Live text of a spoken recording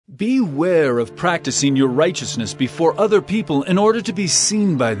Beware of practicing your righteousness before other people in order to be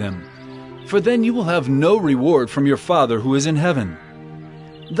seen by them, for then you will have no reward from your Father who is in heaven.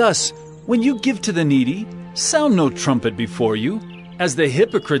 Thus, when you give to the needy, sound no trumpet before you, as the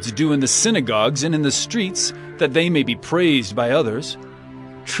hypocrites do in the synagogues and in the streets, that they may be praised by others.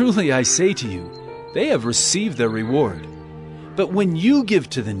 Truly I say to you, they have received their reward. But when you give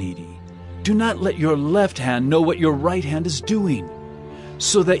to the needy, do not let your left hand know what your right hand is doing,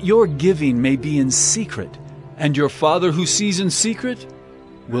 so that your giving may be in secret, and your Father who sees in secret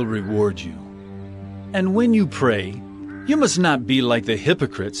will reward you. And when you pray, you must not be like the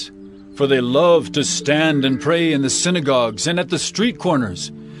hypocrites, for they love to stand and pray in the synagogues and at the street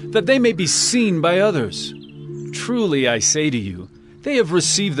corners, that they may be seen by others. Truly I say to you, they have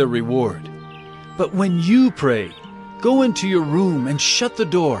received their reward. But when you pray, go into your room and shut the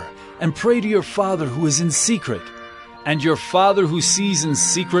door, and pray to your Father who is in secret, and your Father who sees in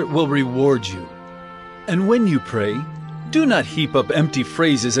secret will reward you. And when you pray, do not heap up empty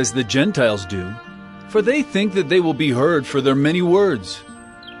phrases as the Gentiles do, for they think that they will be heard for their many words.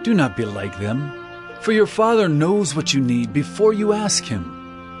 Do not be like them, for your Father knows what you need before you ask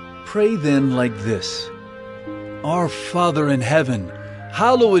Him. Pray then like this: Our Father in heaven,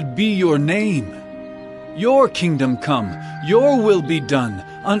 hallowed be your name. Your kingdom come, your will be done,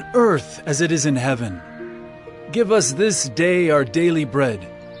 on earth as it is in heaven. Give us this day our daily bread,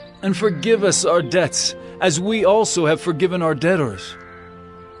 and forgive us our debts, as we also have forgiven our debtors.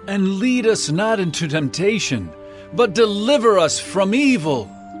 And lead us not into temptation, but deliver us from evil.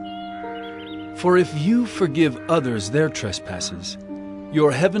 For if you forgive others their trespasses,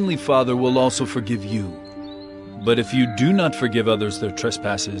 your heavenly Father will also forgive you. But if you do not forgive others their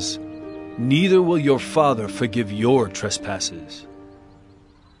trespasses, neither will your Father forgive your trespasses.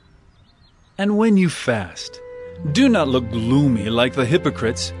 And when you fast, do not look gloomy like the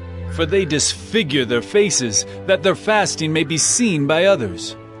hypocrites, for they disfigure their faces, that their fasting may be seen by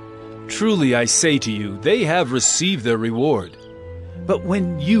others. Truly I say to you, they have received their reward. But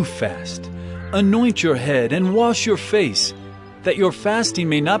when you fast, anoint your head and wash your face, that your fasting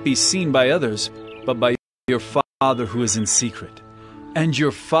may not be seen by others, but by your Father who is in secret. And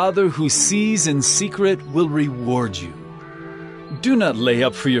your Father who sees in secret will reward you. Do not lay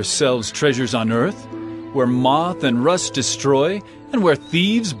up for yourselves treasures on earth, where moth and rust destroy, and where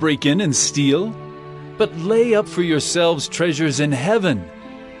thieves break in and steal. But lay up for yourselves treasures in heaven,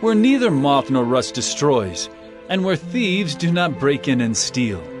 where neither moth nor rust destroys, and where thieves do not break in and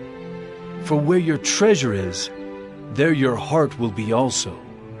steal. For where your treasure is, there your heart will be also.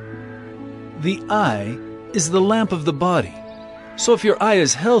 The eye is the lamp of the body. So if your eye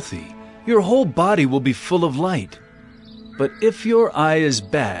is healthy, your whole body will be full of light. But if your eye is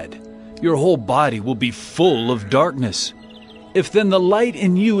bad, your whole body will be full of darkness. If then the light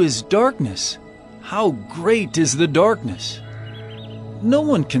in you is darkness, how great is the darkness? No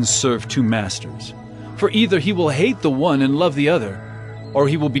one can serve two masters, for either he will hate the one and love the other, or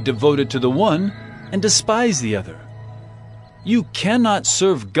he will be devoted to the one and despise the other. You cannot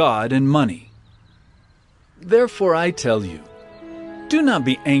serve God and money. Therefore I tell you, do not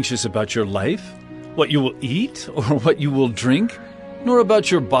be anxious about your life, what you will eat or what you will drink, nor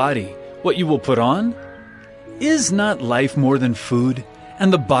about your body, what you will put on. Is not life more than food,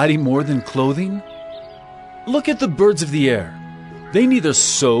 and the body more than clothing? Look at the birds of the air. They neither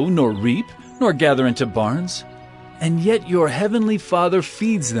sow nor reap, nor gather into barns, and yet your heavenly Father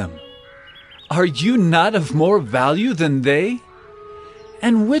feeds them. Are you not of more value than they?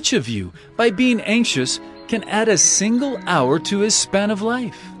 And which of you, by being anxious, can add a single hour to his span of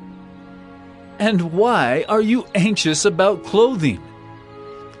life? And why are you anxious about clothing?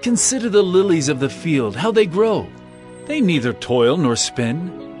 Consider the lilies of the field, how they grow. They neither toil nor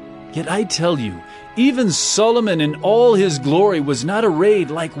spin. Yet I tell you, even Solomon in all his glory was not arrayed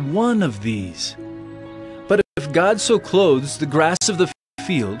like one of these. But if God so clothes the grass of the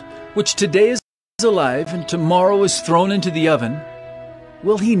field, which today is alive and tomorrow is thrown into the oven,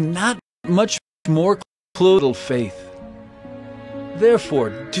 will he not much more clothe your faith?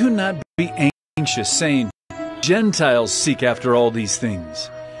 Therefore do not be anxious, saying, Gentiles seek after all these things,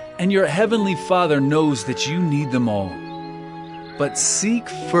 and your heavenly Father knows that you need them all. But seek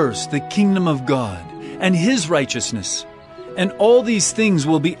first the kingdom of God and His righteousness, and all these things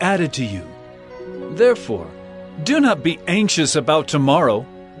will be added to you. Therefore, do not be anxious about tomorrow,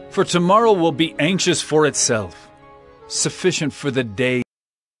 for tomorrow will be anxious for itself. Sufficient for the day